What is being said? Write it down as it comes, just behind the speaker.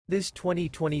This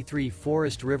 2023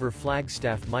 Forest River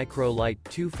Flagstaff Micro Lite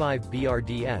 25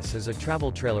 BRDS is a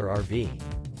travel trailer RV.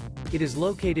 It is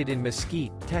located in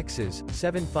Mesquite, Texas,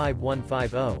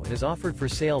 75150 and is offered for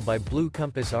sale by Blue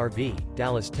Compass RV,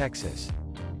 Dallas, Texas.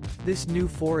 This new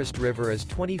Forest River is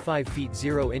 25 feet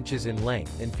 0 inches in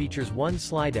length and features one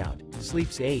slide-out,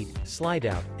 sleeps 8,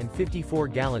 slide-out, and 54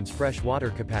 gallons fresh water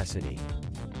capacity.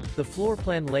 The floor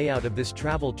plan layout of this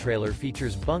travel trailer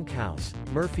features bunkhouse,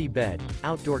 Murphy bed,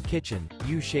 outdoor kitchen,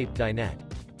 U-shaped dinette.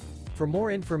 For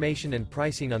more information and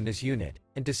pricing on this unit,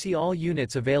 and to see all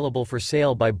units available for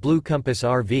sale by Blue Compass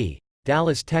RV,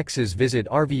 Dallas, Texas, visit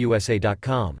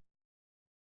RVUSA.com.